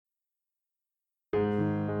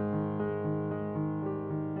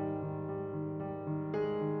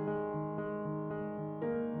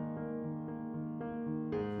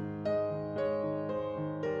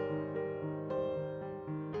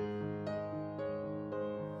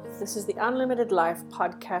This is the Unlimited Life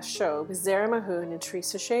podcast show with Zara Mahoon and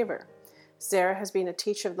Teresa Shaver. Zara has been a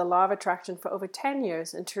teacher of the Law of Attraction for over 10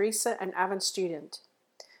 years and Teresa an avid student.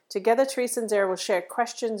 Together, Teresa and Zara will share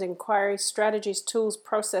questions, inquiries, strategies, tools,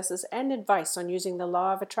 processes, and advice on using the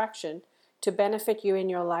Law of Attraction to benefit you in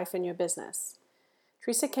your life and your business.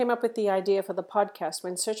 Teresa came up with the idea for the podcast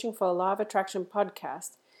when searching for a Law of Attraction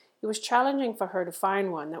podcast. It was challenging for her to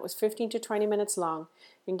find one that was 15 to 20 minutes long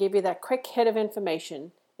and give you that quick hit of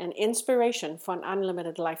information and inspiration for an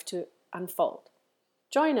unlimited life to unfold.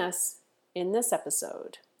 Join us in this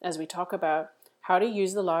episode as we talk about how to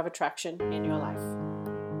use the Law of Attraction in your life.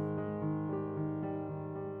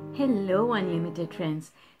 Hello, Unlimited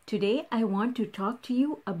friends. Today I want to talk to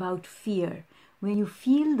you about fear. When you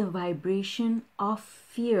feel the vibration of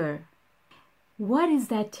fear, what is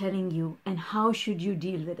that telling you and how should you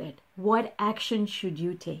deal with it? What action should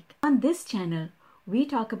you take? On this channel, we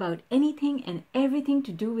talk about anything and everything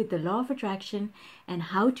to do with the Law of Attraction and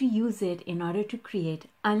how to use it in order to create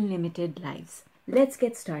unlimited lives. Let's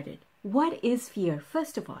get started. What is fear?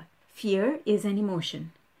 First of all, fear is an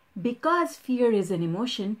emotion. Because fear is an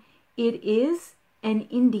emotion, it is an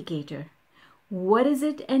indicator. What is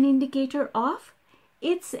it an indicator of?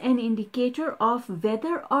 It's an indicator of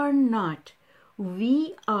whether or not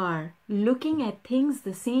we are looking at things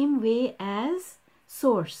the same way as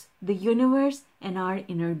Source, the universe, and our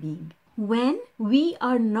inner being. When we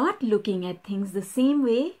are not looking at things the same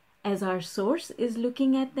way as our Source is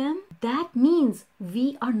looking at them, that means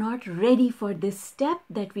we are not ready for this step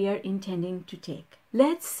that we are intending to take.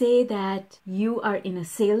 Let's say that you are in a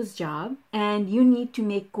sales job and you need to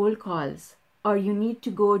make cold calls, or you need to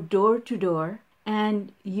go door to door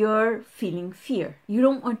and you're feeling fear. You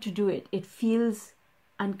don't want to do it. It feels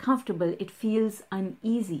uncomfortable. It feels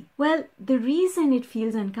uneasy. Well, the reason it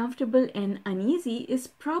feels uncomfortable and uneasy is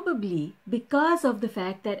probably because of the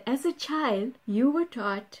fact that as a child, you were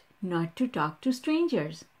taught not to talk to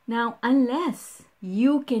strangers. Now, unless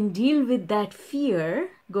you can deal with that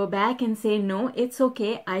fear, go back and say, no, it's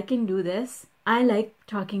okay. I can do this. I like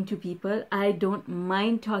talking to people. I don't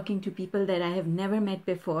mind talking to people that I have never met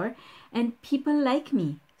before. And people like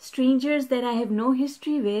me. Strangers that I have no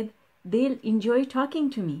history with, they'll enjoy talking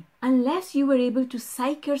to me. Unless you were able to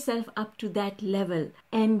psych yourself up to that level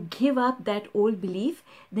and give up that old belief,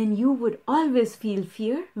 then you would always feel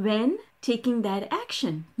fear when taking that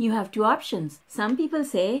action. You have two options. Some people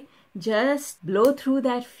say, just blow through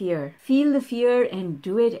that fear. Feel the fear and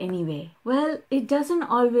do it anyway. Well, it doesn't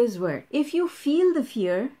always work. If you feel the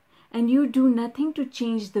fear and you do nothing to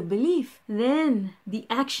change the belief, then the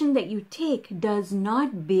action that you take does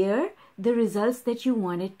not bear the results that you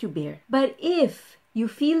want it to bear. But if you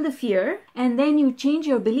feel the fear and then you change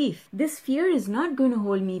your belief, this fear is not going to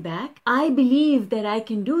hold me back. I believe that I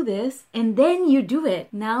can do this, and then you do it.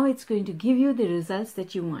 Now it's going to give you the results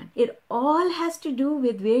that you want. It all has to do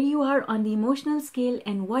with where you are on the emotional scale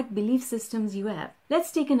and what belief systems you have.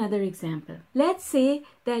 Let's take another example. Let's say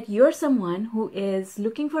that you're someone who is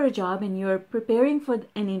looking for a job and you're preparing for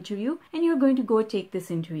an interview and you're going to go take this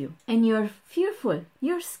interview. And you're fearful.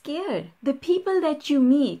 You're scared. The people that you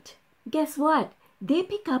meet, guess what? They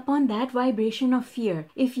pick up on that vibration of fear.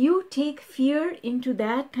 If you take fear into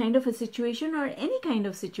that kind of a situation or any kind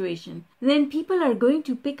of situation, then people are going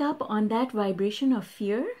to pick up on that vibration of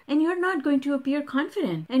fear and you're not going to appear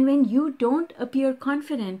confident. And when you don't appear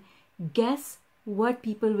confident, guess what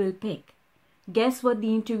people will pick? Guess what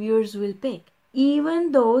the interviewers will pick?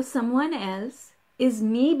 Even though someone else is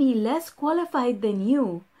maybe less qualified than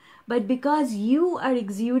you, but because you are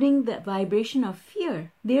exuding the vibration of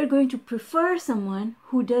fear, they are going to prefer someone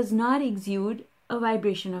who does not exude a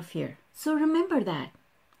vibration of fear. So remember that.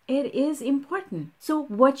 It is important. So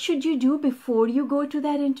what should you do before you go to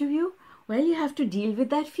that interview? Well, you have to deal with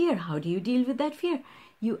that fear. How do you deal with that fear?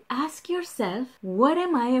 You ask yourself, what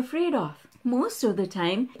am I afraid of? Most of the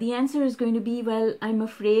time, the answer is going to be, well, I'm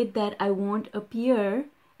afraid that I won't appear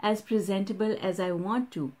as presentable as I want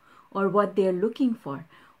to, or what they're looking for.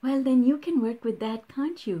 Well, then you can work with that,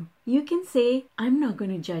 can't you? You can say, I'm not going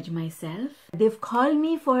to judge myself. They've called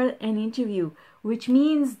me for an interview, which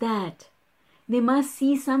means that they must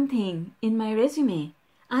see something in my resume.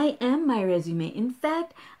 I am my resume. In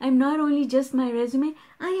fact, I'm not only just my resume,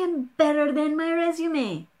 I am better than my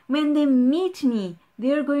resume. When they meet me,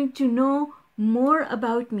 they're going to know more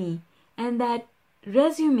about me. And that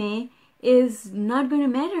resume is not going to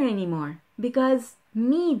matter anymore because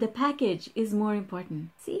me, the package, is more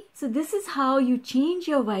important. See? So this is how you change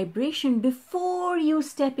your vibration before you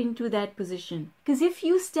step into that position. Because if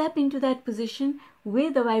you step into that position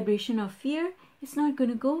with a vibration of fear, it's not going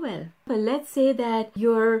to go well. But let's say that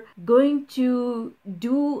you're going to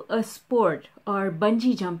do a sport or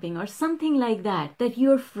bungee jumping or something like that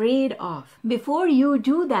you're afraid of. Before you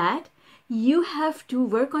do that, you have to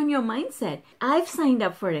work on your mindset. I've signed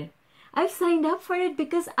up for it. I've signed up for it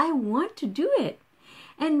because I want to do it.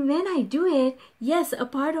 And when I do it, yes, a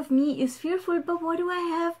part of me is fearful, but what do I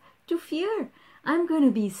have to fear? I'm going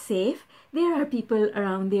to be safe. There are people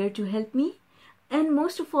around there to help me. And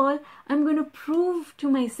most of all, I'm going to prove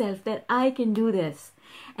to myself that I can do this.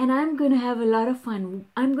 And I'm going to have a lot of fun.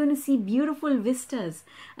 I'm going to see beautiful vistas.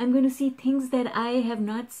 I'm going to see things that I have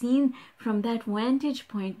not seen from that vantage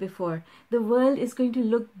point before. The world is going to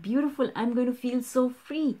look beautiful. I'm going to feel so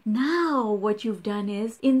free. Now what you've done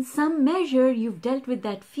is, in some measure, you've dealt with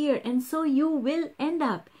that fear. And so you will end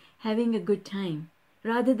up having a good time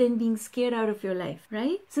rather than being scared out of your life,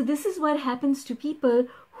 right? So this is what happens to people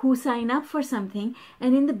who sign up for something,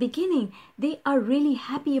 and in the beginning, they are really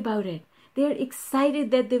happy about it. They're excited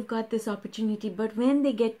that they've got this opportunity, but when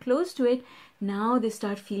they get close to it, now they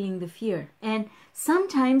start feeling the fear. And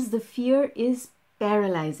sometimes the fear is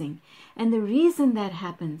paralyzing. And the reason that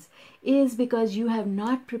happens is because you have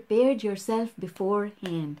not prepared yourself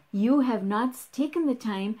beforehand. You have not taken the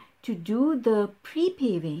time to do the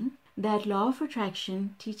pre-paving that law of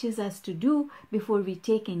attraction teaches us to do before we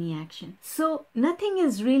take any action. So nothing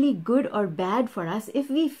is really good or bad for us. If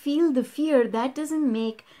we feel the fear, that doesn't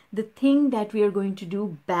make the thing that we are going to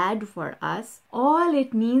do bad for us. All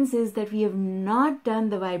it means is that we have not done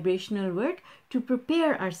the vibrational work to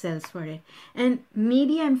prepare ourselves for it. And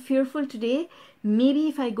maybe I'm fearful today. Maybe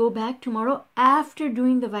if I go back tomorrow after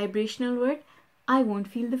doing the vibrational work, I won't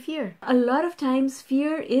feel the fear. A lot of times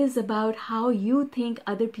fear is about how you think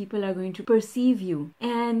other people are going to perceive you.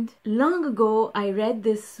 And long ago, I read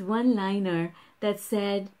this one-liner that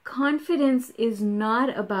said, confidence is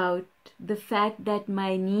not about the fact that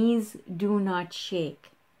my knees do not shake.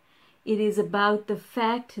 It is about the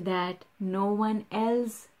fact that no one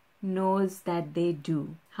else knows that they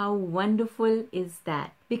do. How wonderful is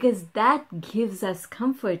that? Because that gives us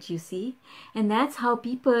comfort, you see. And that's how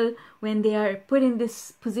people, when they are put in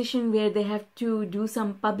this position where they have to do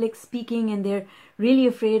some public speaking and they're really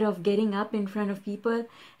afraid of getting up in front of people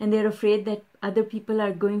and they're afraid that other people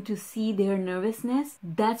are going to see their nervousness,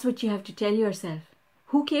 that's what you have to tell yourself.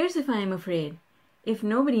 Who cares if I'm afraid? If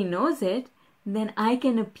nobody knows it, then I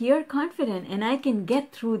can appear confident and I can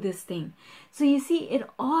get through this thing. So you see, it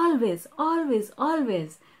always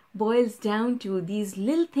boils down to these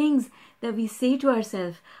little things that we say to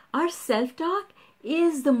ourselves. Our self-talk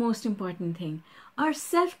is the most important thing. Our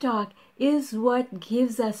self-talk is what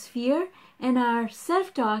gives us fear, and our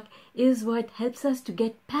self-talk is what helps us to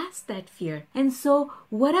get past that fear. And so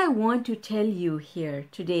what I want to tell you here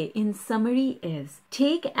today in summary is,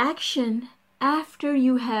 take action after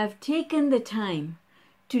you have taken the time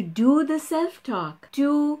to do the self-talk,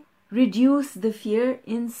 to reduce the fear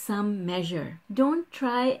in some measure. Don't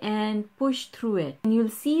try and push through it. And you'll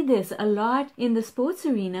see this a lot in the sports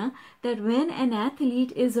arena, that when an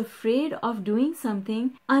athlete is afraid of doing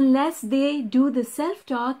something, unless they do the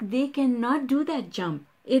self-talk, they cannot do that jump.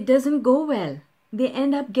 It doesn't go well. They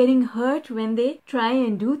end up getting hurt when they try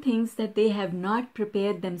and do things that they have not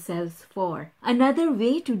prepared themselves for. Another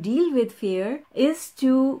way to deal with fear is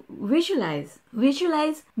to visualize.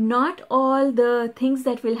 Visualize not all the things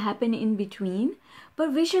that will happen in between,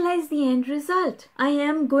 but visualize the end result. I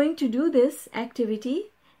am going to do this activity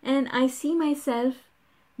and I see myself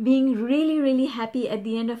being really happy at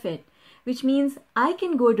the end of it, which means I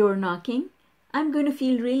can go door knocking. I'm going to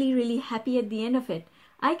feel really happy at the end of it.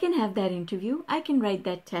 I can have that interview. I can write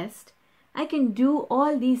that test. I can do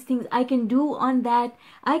all these things. I can go on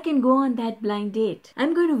that blind date.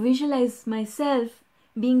 I'm going to visualize myself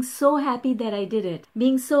being so happy that I did it,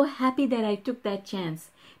 being so happy that I took that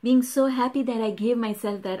chance, being so happy that I gave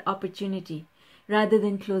myself that opportunity rather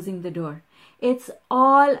than closing the door. It's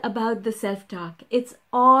all about the self-talk. It's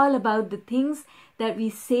all about the things that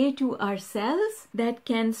we say to ourselves that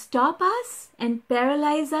can stop us and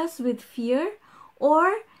paralyze us with fear,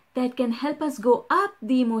 or that can help us go up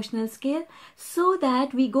the emotional scale so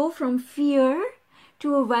that we go from fear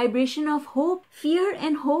to a vibration of hope. Fear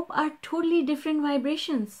and hope are totally different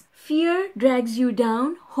vibrations. Fear drags you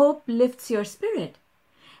down, hope lifts your spirit.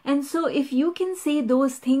 And so if you can say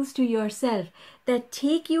those things to yourself that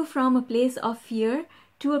take you from a place of fear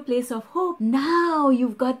to a place of hope, now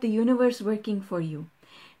you've got the universe working for you.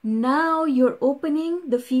 Now you're opening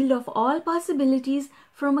the field of all possibilities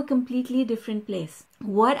from a completely different place.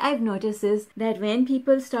 What I've noticed is that when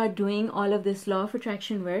people start doing all of this law of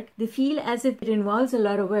attraction work, they feel as if it involves a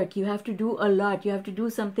lot of work. You have to do a lot. You have to do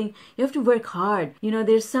something. You have to work hard.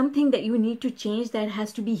 There's something that you need to change that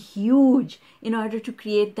has to be huge in order to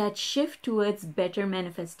create that shift towards better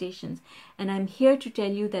manifestations. And I'm here to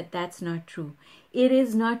tell you that that's not true. It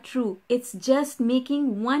is not true. It's just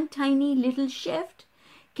making one tiny little shift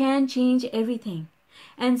can change everything.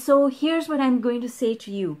 And so here's what I'm going to say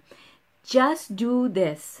to you. Just do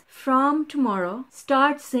this. From tomorrow,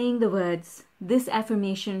 start saying the words, this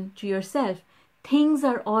affirmation to yourself. Things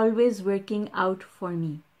are always working out for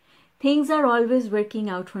me. Things are always working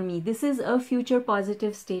out for me. This is a future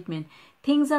positive statement. Things are